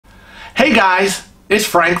Hey guys, it's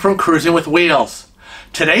Frank from Cruising with Wheels.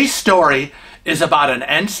 Today's story is about an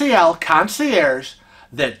NCL concierge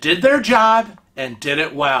that did their job and did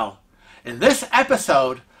it well. In this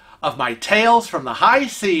episode of my Tales from the High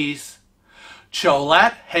Seas,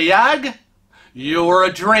 Cholette, Hayag, you're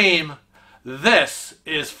a dream. This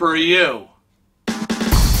is for you.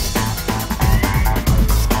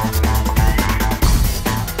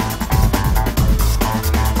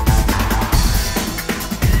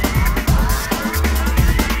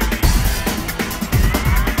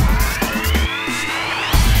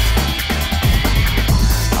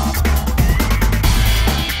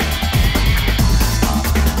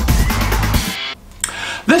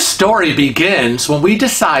 This story begins when we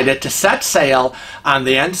decided to set sail on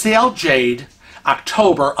the NCL Jade,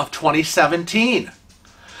 October of 2017.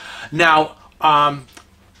 Now,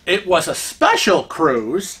 it was a special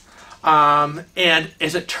cruise, and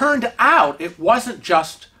as it turned out, it wasn't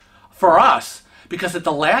just for us, because at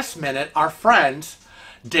the last minute, our friends,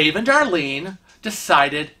 Dave and Darlene,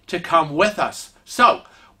 decided to come with us. So,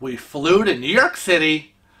 we flew to New York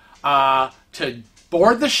City to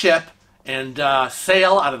board the ship and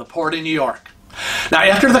sail out of the port of New York. Now,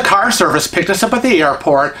 after the car service picked us up at the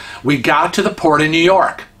airport, we got to the port of New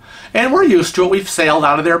York. And we're used to it. We've sailed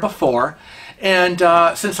out of there before. And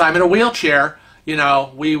since I'm in a wheelchair, you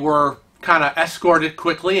know, we were kind of escorted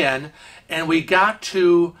quickly in. And we got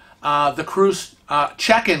to the cruise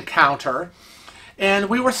check-in counter. And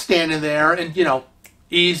we were standing there and, you know,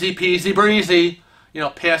 easy peasy breezy, you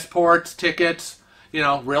know, passports, tickets, you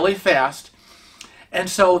know, really fast. And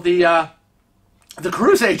so the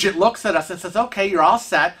cruise agent looks at us and says, okay, you're all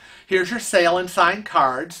set. Here's your sail and sign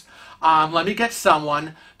cards. Let me get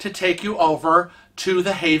someone to take you over to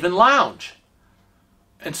the Haven Lounge.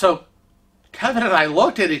 And so Kevin and I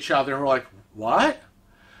looked at each other and we're like, what?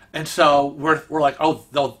 And so we're like, oh,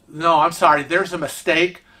 no, I'm sorry. There's a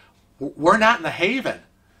mistake. We're not in the Haven.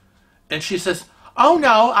 And she says, oh,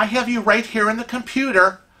 no, I have you right here in the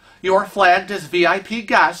computer. You're flagged as VIP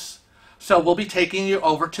guests. So we'll be taking you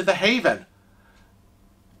over to the Haven.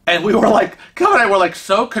 And we were like, Kevin and I were like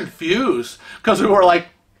so confused because we were like,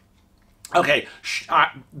 okay,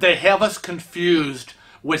 they have us confused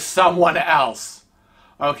with someone else.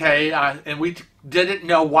 Okay, and we didn't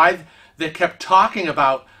know why they kept talking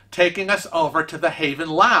about taking us over to the Haven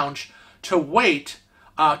Lounge to wait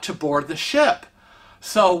to board the ship.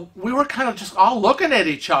 So we were kind of just all looking at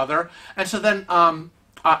each other. And so then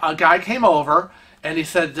a guy came over. And he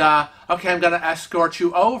said, okay, I'm going to escort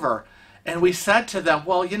you over. And we said to them,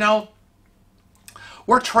 well, you know,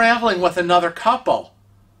 we're traveling with another couple.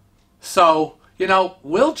 So, you know,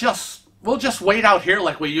 we'll just wait out here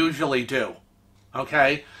like we usually do.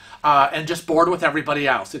 Okay? And just board with everybody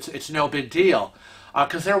else. It's no big deal.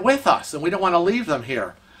 Because they're with us and we don't want to leave them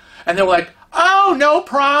here. And they were like, oh, no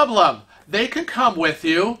problem. They can come with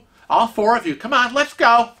you. All four of you. Come on, let's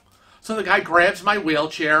go. So the guy grabs my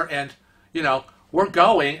wheelchair and, you know, we're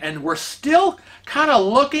going, and we're still kind of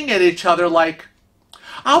looking at each other like,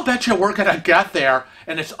 I'll bet you we're going to get there,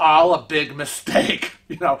 and it's all a big mistake,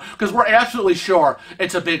 you know, because we're absolutely sure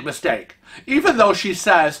it's a big mistake. Even though she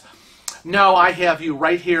says, no, I have you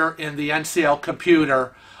right here in the NCL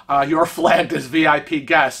computer, you're flagged as VIP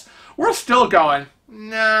guest, we're still going,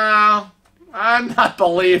 no, I'm not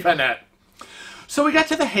believing it. So we got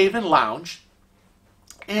to the Haven Lounge,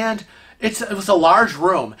 and it was a large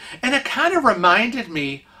room, and it kind of reminded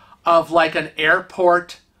me of like an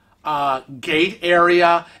airport gate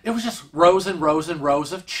area. It was just rows and rows and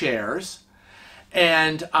rows of chairs,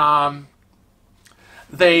 and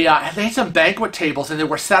they had some banquet tables, and they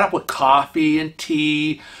were set up with coffee and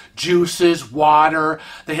tea, juices, water.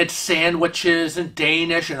 They had sandwiches and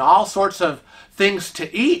Danish and all sorts of things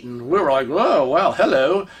to eat, and we were like, whoa, well,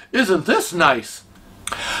 hello, isn't this nice?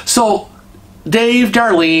 So Dave,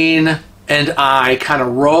 Darlene, and I kind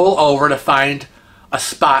of roll over to find a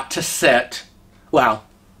spot to sit. Well,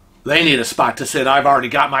 they need a spot to sit. I've already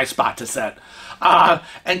got my spot to sit.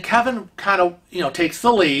 And Kevin kind of, you know, takes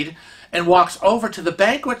the lead and walks over to the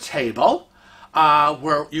banquet table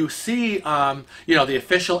where you see, you know, the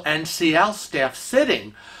official NCL staff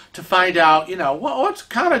sitting to find out, you know, what's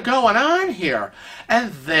kind of going on here.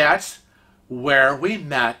 And that's where we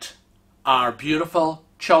met our beautiful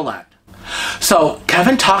Cholette. So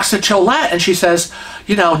Kevin talks to Cholette and she says,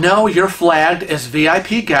 you know, no, you're flagged as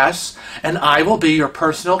VIP guests and I will be your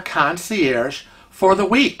personal concierge for the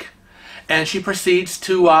week. And she proceeds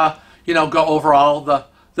to, you know, go over all the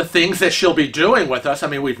things that she'll be doing with us. I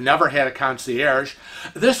mean, we've never had a concierge.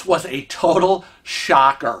 This was a total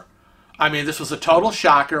shocker. I mean, this was a total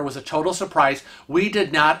shocker. It was a total surprise. We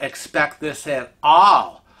did not expect this at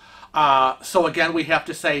all. So again, we have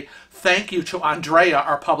to say thank you to Andrea,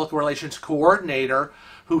 our public relations coordinator,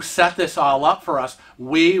 who set this all up for us.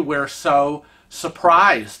 We were so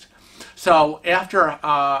surprised. So after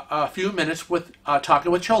a few minutes with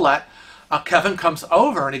talking with Cholette, Kevin comes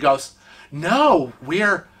over and he goes, "No,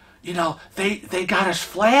 we're, they got us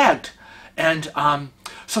flagged, and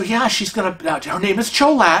so yeah, she's gonna. Her name is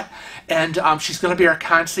Cholette, and she's gonna be our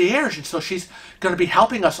concierge, and so she's gonna be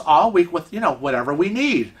helping us all week with whatever we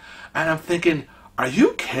need." And I'm thinking, are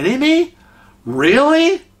you kidding me?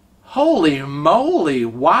 Really? Holy moly!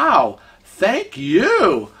 Wow! Thank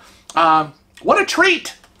you. What a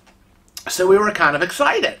treat. So we were kind of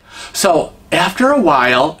excited. So after a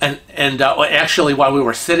while, and actually while we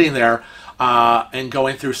were sitting there and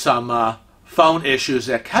going through some phone issues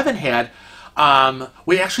that Kevin had,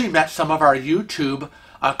 we actually met some of our YouTube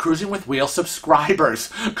Cruising with Wheels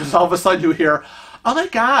subscribers, because all of a sudden you hear, "Oh my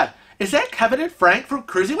God, is that Kevin and Frank from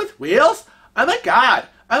Cruising with Wheels? Oh my God.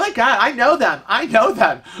 Oh my God, I know them. I know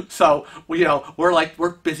them." So we're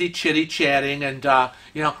busy chitty-chatting, and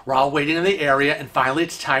we're all waiting in the area, and finally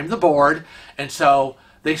it's time to board. And so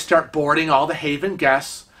they start boarding all the Haven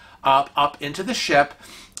guests up into the ship,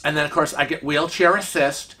 and then of course I get wheelchair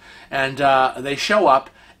assist, and they show up,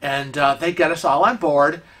 and they get us all on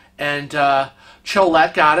board, and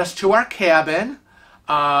Cholette got us to our cabin.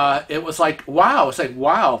 It was like, wow. It's like,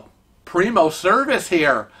 wow, primo service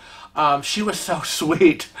here. She was so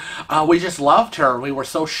sweet. We just loved her. We were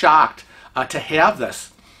so shocked to have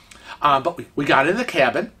this. But we got in the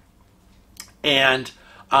cabin, and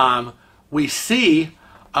we see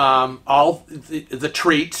all the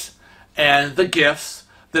treats and the gifts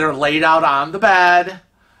that are laid out on the bed.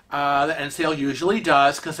 The NCL usually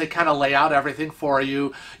does, because they kind of lay out everything for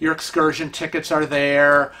you. Your excursion tickets are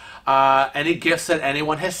there. Any gifts that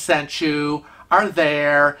anyone has sent you are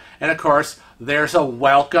there. And of course, there's a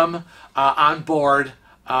welcome on board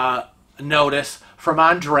notice from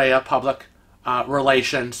Andrea, public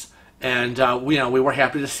relations. And we were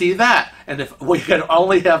happy to see that. And if we could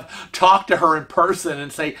only have talked to her in person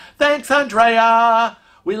and say, "Thanks, Andrea.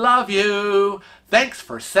 We love you. Thanks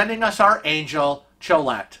for sending us our angel,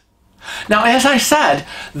 Cholette." Now, as I said,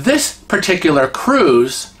 this particular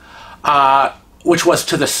cruise, which was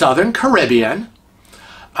to the Southern Caribbean,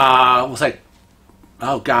 was like,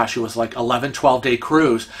 oh gosh, it was like 11, 12-day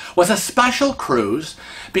cruise, was a special cruise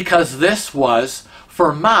because this was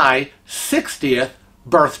for my 60th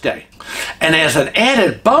birthday. And as an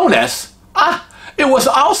added bonus, it was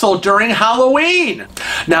also during Halloween.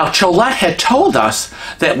 Now, Cholette had told us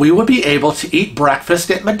that we would be able to eat breakfast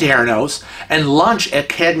at Maderno's and lunch at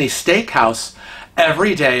Cagney's Steakhouse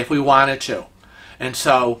every day if we wanted to. And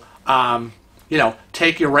so,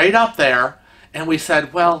 take you right up there. And we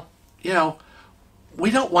said, well, we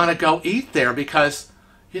don't want to go eat there because,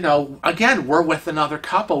 again, we're with another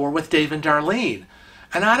couple. We're with Dave and Darlene.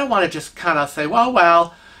 And I don't want to just kind of say,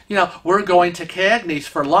 well, we're going to Cagney's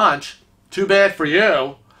for lunch. Too bad for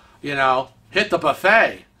you, hit the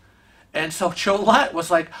buffet. And so Cholette was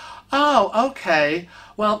like, oh, okay.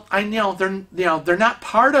 Well, I know they're not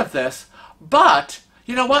part of this, but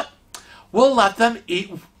you know what? We'll let them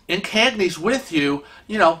eat in Cagney's with you,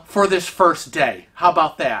 for this first day. How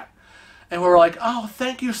about that? And we were like, oh,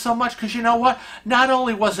 thank you so much, because you know what? Not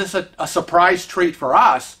only was this a surprise treat for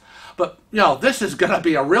us, but, this is going to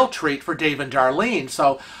be a real treat for Dave and Darlene.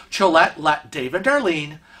 So Cholette let Dave and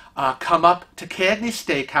Darlene come up to Cagney's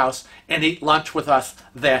Steakhouse and eat lunch with us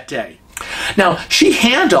that day. Now, she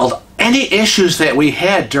handled any issues that we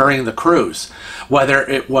had during the cruise, whether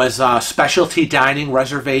it was specialty dining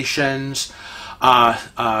reservations,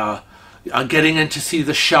 getting in to see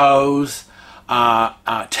the shows,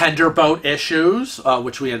 tender boat issues,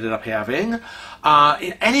 which we ended up having,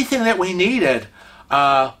 anything that we needed.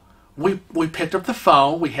 We picked up the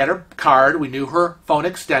phone, we had her card, we knew her phone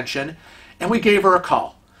extension, and we gave her a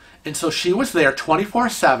call. And so she was there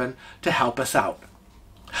 24/7 to help us out.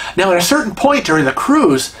 Now, at a certain point during the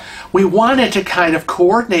cruise, we wanted to kind of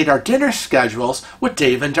coordinate our dinner schedules with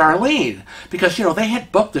Dave and Darlene, because, they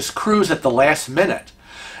had booked this cruise at the last minute.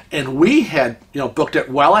 And we had, booked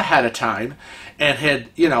it well ahead of time, and had,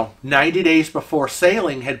 90 days before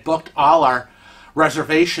sailing, had booked all our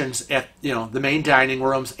reservations at, the main dining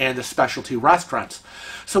rooms and the specialty restaurants.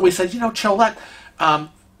 So we said, Cholette,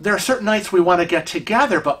 there are certain nights we want to get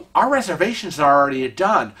together, but our reservations are already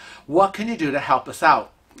done. What can you do to help us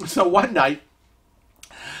out? So one night,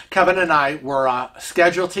 Kevin and I were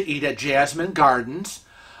scheduled to eat at Jasmine Gardens,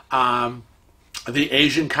 the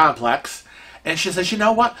Asian complex, and she says, you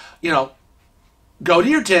know what? Go to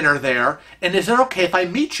your dinner there, and is it okay if I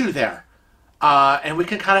meet you there? and we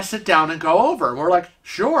can kind of sit down and go over. And we're like,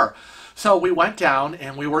 sure. So we went down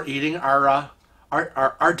and we were eating our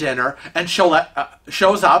dinner, and Cholette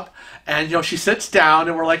shows up, and she sits down,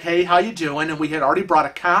 and we're like, hey, how you doing? And we had already brought a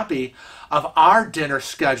copy of our dinner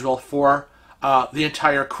schedule for the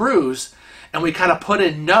entire cruise, and we kind of put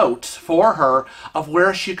in notes for her of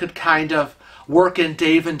where she could kind of work in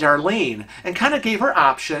Dave and Darlene, and kind of gave her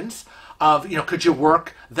options of, could you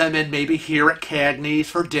work them in maybe here at Cagney's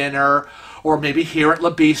for dinner, or maybe here at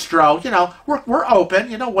Le Bistro. We're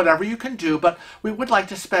open, whatever you can do, but we would like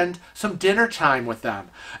to spend some dinner time with them.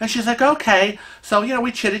 And she's like, okay. So,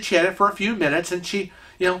 we chitty-chatted for a few minutes, and she,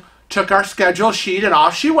 took our schedule sheet and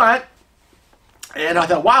off she went. And I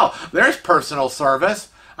thought, wow, there's personal service.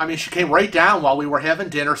 I mean, she came right down while we were having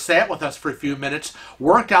dinner, sat with us for a few minutes,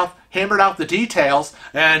 hammered out the details,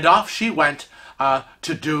 and off she went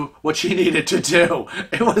to do what she needed to do.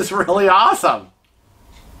 It was really awesome.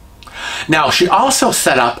 Now, she also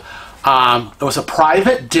set up, it was a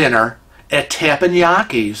private dinner at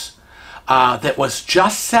Teppanyaki's that was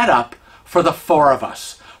just set up for the four of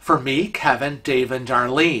us, for me, Kevin, Dave, and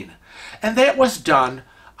Darlene. And that was done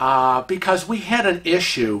because we had an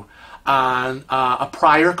issue on a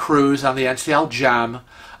prior cruise on the NCL Gem.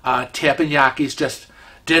 Teppanyaki's just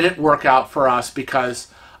didn't work out for us because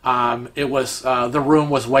the room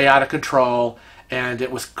was way out of control, and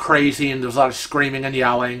it was crazy, and there was a lot of screaming and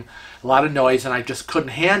yelling, a lot of noise, and I just couldn't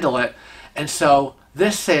handle it. And so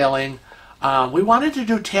this sailing, we wanted to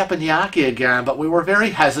do Teppanyaki again, but we were very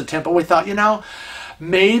hesitant. But we thought,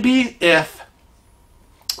 maybe if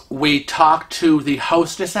we talked to the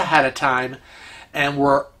hostess ahead of time and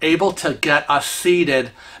were able to get us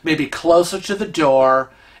seated maybe closer to the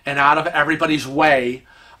door and out of everybody's way,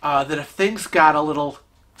 that if things got a little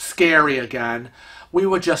scary again, we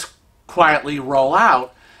would just quietly roll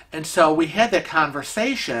out. And so we had that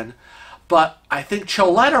conversation, but I think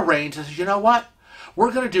Cholette arranged and said, you know what,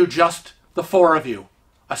 we're going to do just the four of you,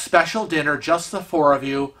 a special dinner, just the four of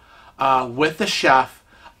you, with the chef,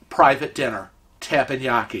 private dinner,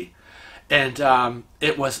 teppanyaki. And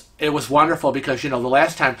it was wonderful because, the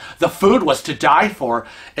last time the food was to die for.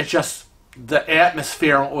 It's just the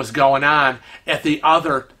atmosphere and what was going on at the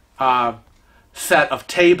other set of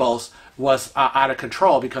tables was out of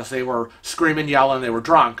control because they were screaming, yelling, they were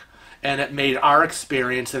drunk, and it made our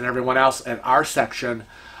experience and everyone else at our section,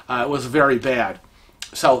 it was very bad.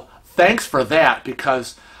 So thanks for that,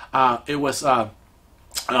 because it was a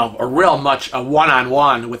real much a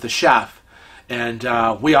one-on-one with the chef, and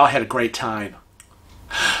we all had a great time.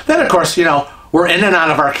 Then, of course, we're in and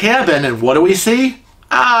out of our cabin, and what do we see?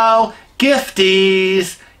 Oh,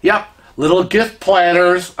 gifties. Yep, little gift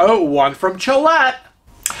planners. Oh, one from Cholette.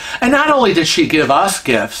 And not only did she give us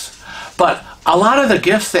gifts, but a lot of the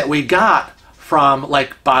gifts that we got from,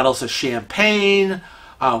 like, bottles of champagne,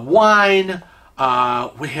 wine,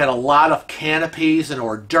 we had a lot of canopies and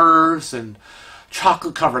hors d'oeuvres and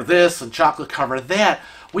chocolate cover this and chocolate cover that.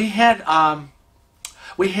 We had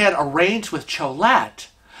arranged with Cholette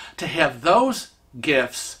to have those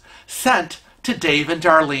gifts sent to Dave and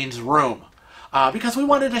Darlene's room because we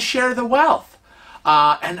wanted to share the wealth.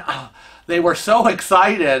 They were so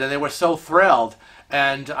excited and they were so thrilled.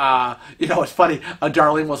 And, it's funny,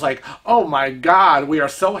 Darlene was like, oh my God, we are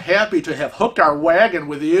so happy to have hooked our wagon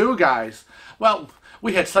with you guys. Well,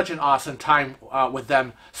 we had such an awesome time with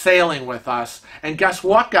them sailing with us. And guess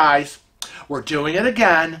what, guys? We're doing it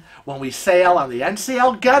again when we sail on the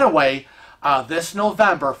NCL Getaway this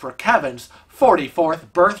November for Kevin's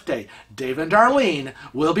 44th birthday. Dave and Darlene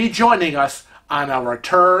will be joining us on a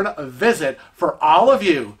return visit for all of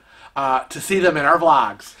you to see them in our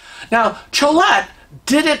vlogs. Now, Cholette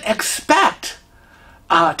didn't expect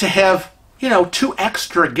to have, 2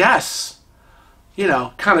 extra guests,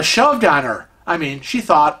 kind of shoved on her. I mean, she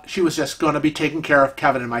thought she was just going to be taking care of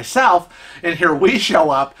Kevin and myself, and here we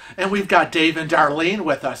show up, and we've got Dave and Darlene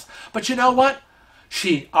with us. But you know what?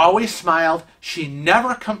 She always smiled. She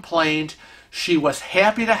never complained. She was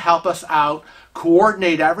happy to help us out,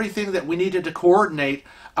 coordinate everything that we needed to coordinate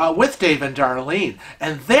with Dave and Darlene.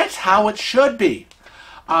 And that's how it should be.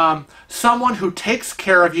 Someone who takes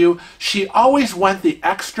care of you. She always went the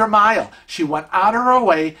extra mile. She went out of her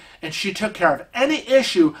way, and she took care of any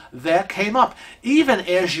issue that came up. Even,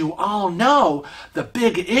 as you all know, the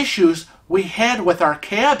big issues we had with our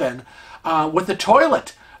cabin, with the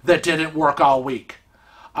toilet that didn't work all week.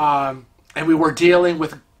 And we were dealing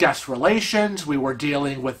with guest relations. We were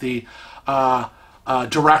dealing with the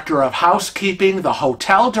director of housekeeping, the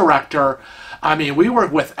hotel director. I mean, we were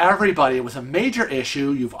with everybody. It was a major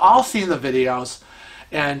issue. You've all seen the videos.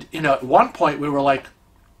 And, at one point we were like,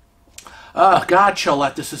 "Oh, God,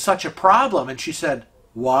 Cholette, this is such a problem." And she said,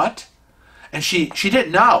 "What?" And she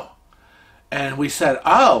didn't know. And we said,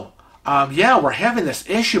 "Oh, yeah, we're having this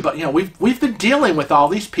issue, but, you know, we've been dealing with all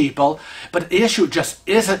these people, but the issue just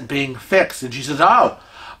isn't being fixed." And she says, "Oh,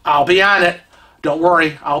 I'll be on it. Don't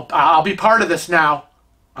worry. I'll be part of this now.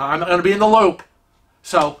 I'm going to be in the loop."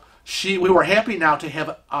 So we were happy now to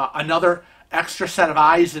have another extra set of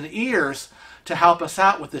eyes and ears to help us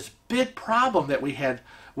out with this big problem that we had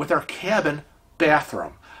with our cabin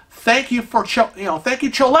bathroom. Thank you for thank you,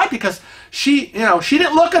 Cholette, because she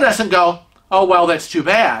didn't look at us and go, "Oh, well, that's too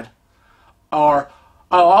bad," or,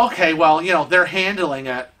 "Oh, okay, well, they're handling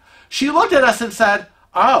it." She looked at us and said,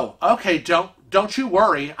 "Oh, okay, don't you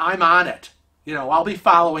worry, I'm on it. I'll be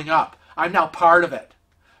following up. I'm now part of it."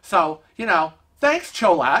 So, thanks,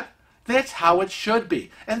 Cholette. That's how it should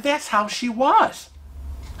be. And that's how she was.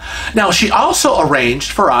 Now, she also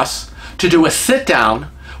arranged for us to do a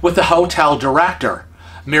sit-down with the hotel director,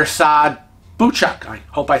 Mirsad Buchak. I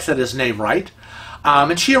hope I said his name right.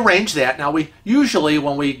 And she arranged that. Now, we usually,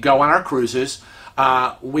 when we go on our cruises,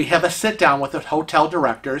 we have a sit-down with the hotel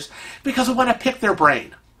directors because we want to pick their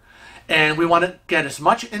brain. And we want to get as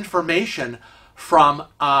much information from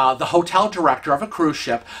the hotel director of a cruise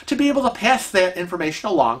ship to be able to pass that information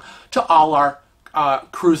along to all our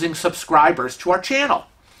cruising subscribers to our channel.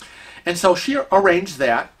 And so she arranged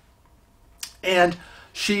that, and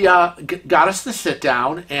she got us to sit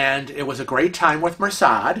down, and it was a great time with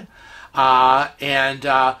Mirsad.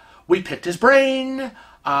 And we picked his brain,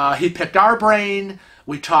 he picked our brain.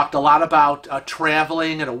 We talked a lot about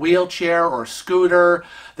traveling in a wheelchair or a scooter,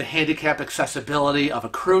 the handicap accessibility of a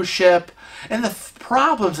cruise ship, and the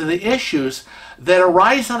problems and the issues that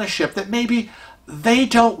arise on a ship that maybe they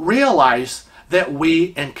don't realize that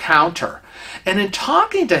we encounter. And in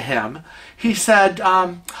talking to him, he said,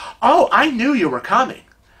 "Oh, I knew you were coming."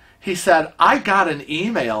 He said, "I got an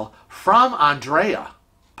email from Andrea,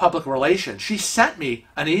 public relations. She sent me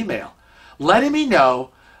an email letting me know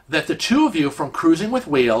that the two of you from Cruising with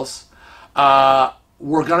Wheels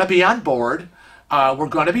were going to be on board. We're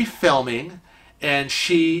going to be filming." And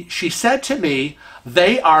she said to me,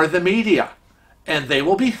 "They are the media, and they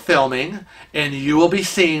will be filming, and you will be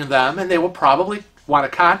seeing them, and they will probably want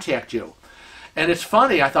to contact you." And it's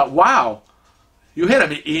funny, I thought, wow, you had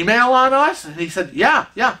an email on us? And he said, yeah,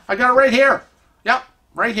 I got it right here. Yep,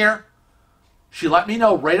 right here. She let me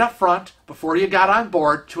know right up front before you got on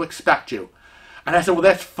board to expect you. And I said, well,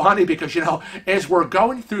 that's funny because, as we're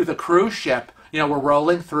going through the cruise ship, we're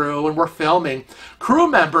rolling through and we're filming, crew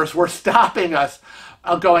members were stopping us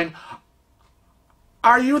going,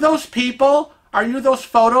 "Are you those people? Are you those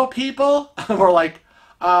photo people?" And we're like,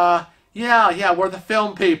 yeah, we're the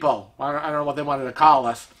film people. I don't know what they wanted to call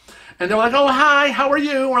us. And they're like, "Oh, hi, how are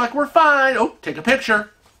you?" We're like, "We're fine." "Oh, take a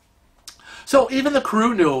picture." So even the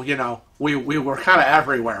crew knew, we were kind of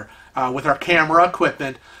everywhere with our camera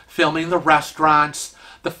equipment, filming the restaurants,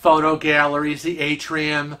 the photo galleries, the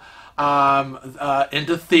atrium,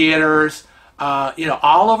 into theaters,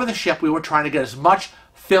 all over the ship. We were trying to get as much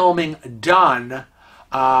filming done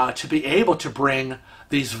to be able to bring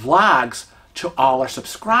these vlogs to all our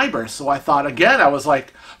subscribers. So I thought, again, I was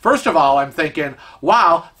like, first of all, I'm thinking,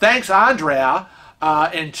 wow, thanks, Andrea.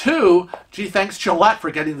 And two, gee, thanks, Cholette,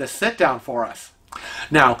 for getting this sit down for us.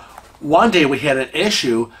 Now, one day we had an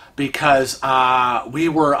issue because we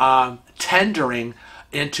were tendering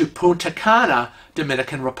into Punta Cana,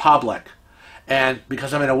 Dominican Republic. And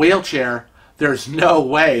because I'm in a wheelchair, there's no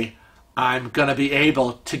way I'm going to be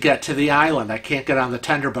able to get to the island. I can't get on the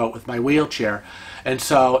tender boat with my wheelchair. And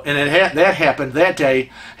so, that happened, that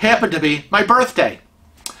day happened to be my birthday.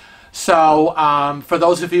 So, for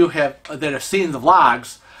those of you that have seen the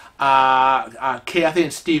vlogs, Kathy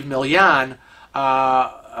and Steve Millian,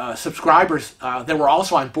 subscribers that were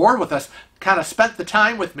also on board with us, kind of spent the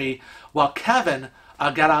time with me while Kevin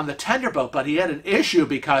got on the tender boat. But he had an issue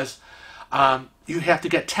because you have to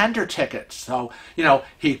get tender tickets. So,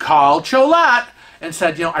 he called Cholette and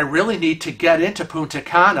said, I really need to get into Punta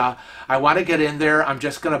Cana. I want to get in there. I'm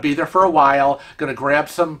just going to be there for a while, going to grab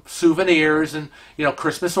some souvenirs and,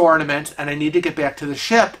 Christmas ornaments, and I need to get back to the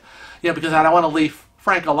ship, because I don't want to leave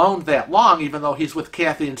Frank alone that long, even though he's with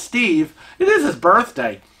Kathy and Steve. It is his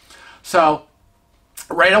birthday. So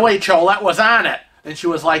right away, Cholette was on it. And she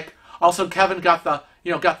was like, also Kevin got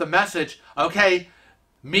the message, okay,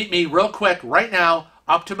 meet me real quick right now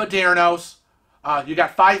up to Maderno's. You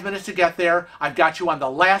got 5 minutes to get there. I've got you on the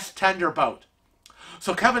last tender boat.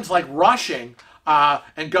 So Kevin's like rushing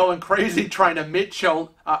and going crazy trying to meet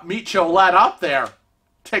Cholette up there.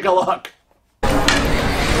 Take a look.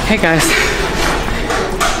 Hey guys.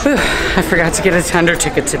 Whew, I forgot to get a tender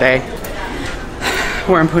ticket today.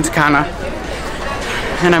 We're in Punta Cana,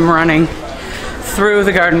 and I'm running through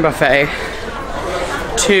the Garden Buffet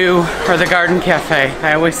or the Garden Cafe.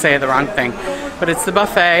 I always say the wrong thing, but it's the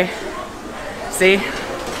buffet. See?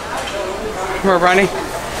 I'm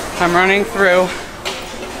running through.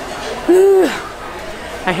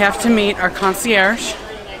 I have to meet our concierge,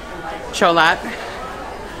 Cholette,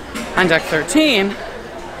 on deck 13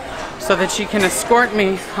 so that she can escort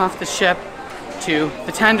me off the ship to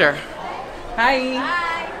the tender. Hi! Hi.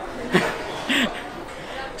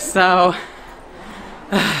 So,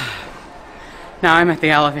 now I'm at the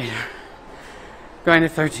elevator, going to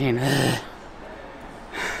 13.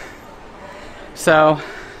 So,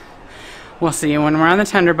 we'll see you when we're on the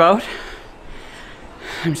tender boat.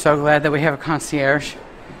 I'm so glad that we have a concierge.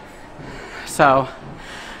 So,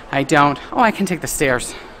 I don't, oh, I can take the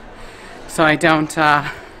stairs. So I don't, so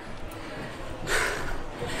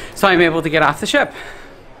I'm able to get off the ship.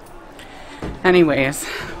 Anyways,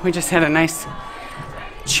 we just had a nice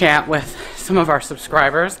chat with some of our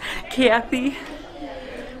subscribers. Kathy.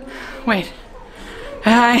 Wait.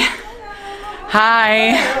 Hi.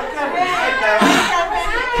 Hi.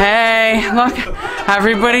 Hey, look.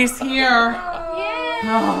 Everybody's here.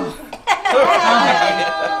 Oh.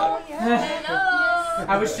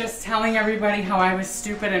 I was just telling everybody how I was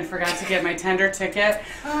stupid and forgot to get my tender ticket.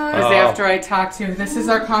 Because after I talked to, this is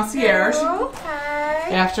our concierge.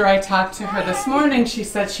 After I talked to her this morning, she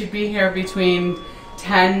said she'd be here between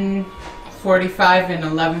 10:45 and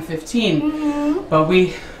 11:15. But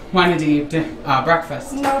we wanted to eat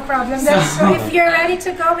breakfast. No problem. So if you're ready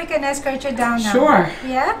to go, we can escort you down now. Sure.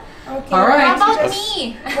 Yeah? Okay. All right. How about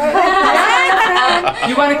me?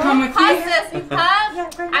 You want to come with me?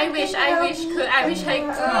 I wish I could.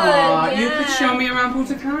 Aw, you could show me around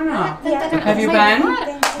Punta Cana. Have you been?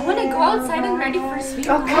 I want to go outside and ready for sweet.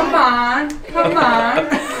 Oh, come on. Come on.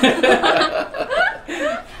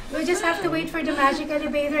 We just have to wait for the magic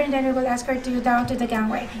elevator and then we will escort you down to the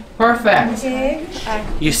gangway. Perfect. Okay.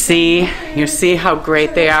 You see how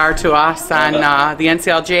great they are to us on the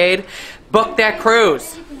NCL Jade. Book that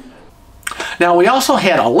cruise. Now, we also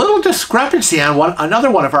had a little discrepancy on another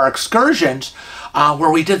one of our excursions where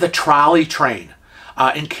we did the trolley train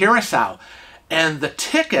in Curacao. And the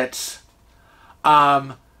tickets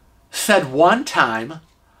said one time,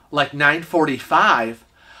 like 9:45,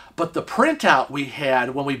 but the printout we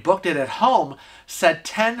had when we booked it at home said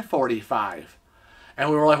 10:45. And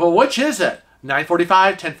we were like, well, which is it?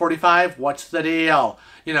 9:45, 10:45, what's the deal?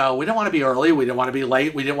 You know, we didn't want to be early, we didn't want to be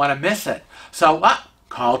late, we didn't want to miss it. So,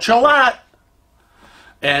 call Cholette.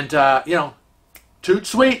 And, you know, toot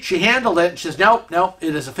sweet, she handled it. She says, nope,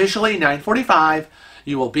 it is officially 9:45.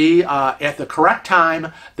 You will be at the correct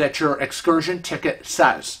time that your excursion ticket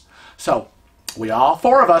says. So, we all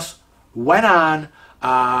four of us went on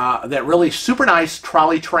that really super nice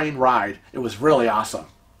trolley train ride. It was really awesome.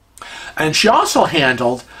 And she also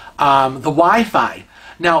handled the Wi-Fi.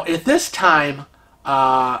 Now, at this time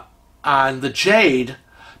on the Jade,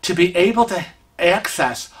 to be able to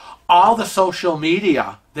access all the social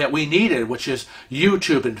media that we needed, which is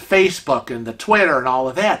YouTube and Facebook and the Twitter and all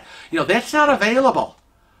of that, you know, that's not available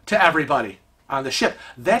to everybody on the ship.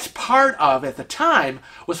 That's part of, at the time,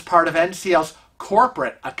 was part of NCL's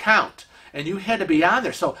corporate account. And you had to be on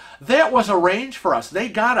there. So that was arranged for us. They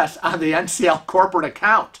got us on the NCL corporate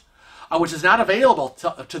account, which is not available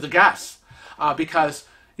to the guests because,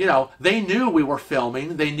 you know, they knew we were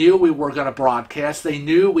filming. They knew we were going to broadcast. They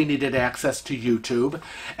knew we needed access to YouTube.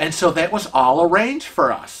 And so that was all arranged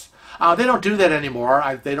for us. They don't do that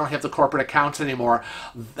anymore. They don't have the corporate accounts anymore.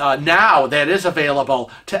 Now that is available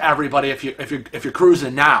to everybody if you're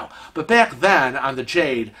cruising now. But back then on the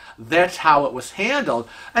Jade, that's how it was handled.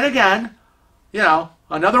 And again, you know,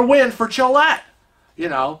 another win for Cholette. You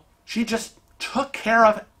know, she just took care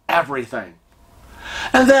of everything.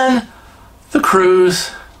 And then the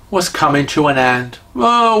cruise was coming to an end.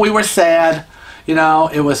 Oh, we were sad. You know,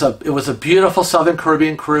 it was a beautiful Southern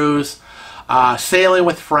Caribbean cruise, sailing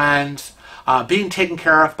with friends, being taken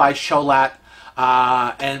care of by Cholette,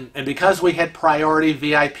 and because we had priority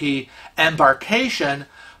VIP embarkation,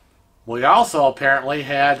 we also apparently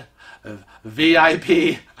had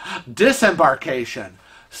VIP disembarkation.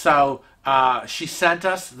 So she sent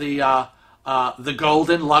us the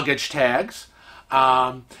golden luggage tags,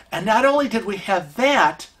 and not only did we have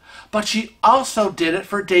that, but she also did it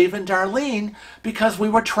for Dave and Darlene because we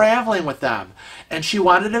were traveling with them. And she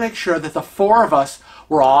wanted to make sure that the four of us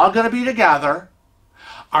were all going to be together.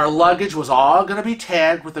 Our luggage was all going to be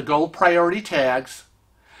tagged with the gold priority tags.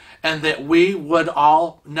 And that we would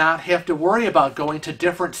all not have to worry about going to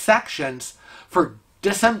different sections for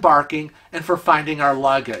disembarking and for finding our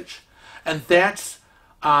luggage. And that's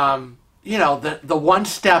you know, the one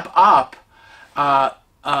step up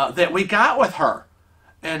that we got with her.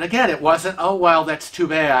 And again, it wasn't, oh, well, that's too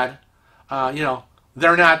bad. You know,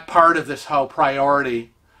 they're not part of this whole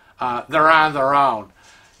priority. They're on their own.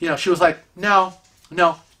 You know, she was like, no,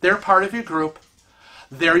 they're part of your group.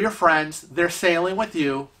 They're your friends. They're sailing with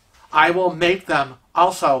you. I will make them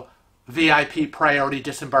also VIP priority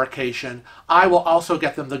disembarkation. I will also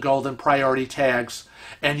get them the golden priority tags.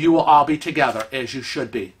 And you will all be together as you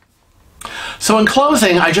should be. So in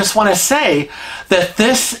closing, I just want to say that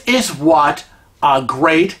this is what a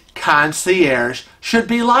great concierge should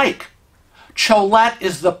be like. Cholette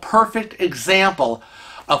is the perfect example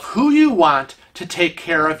of who you want to take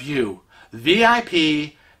care of you.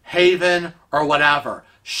 VIP, Haven, or whatever.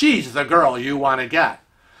 She's the girl you want to get.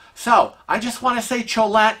 So I just want to say,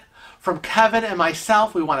 Cholette, from Kevin and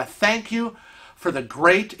myself, we want to thank you for the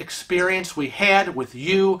great experience we had with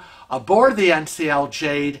you aboard the NCL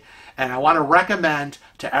Jade. And I want to recommend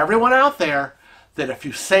to everyone out there that if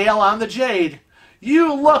you sail on the Jade,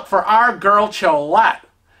 you look for our girl Cholette.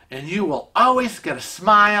 And you will always get a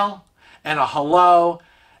smile and a hello.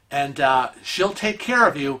 And she'll take care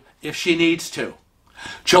of you if she needs to.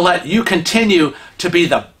 Cholette, you continue to be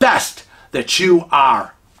the best that you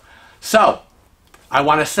are. So, I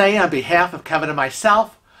want to say on behalf of Kevin and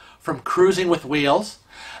myself, from Cruising with Wheels,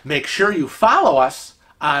 make sure you follow us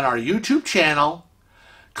on our YouTube channel.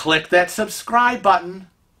 Click that subscribe button.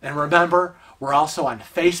 And remember, we're also on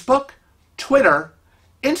Facebook, Twitter,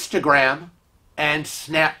 Instagram, and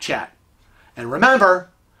Snapchat. And remember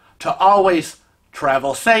to always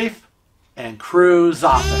travel safe and cruise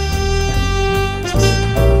often.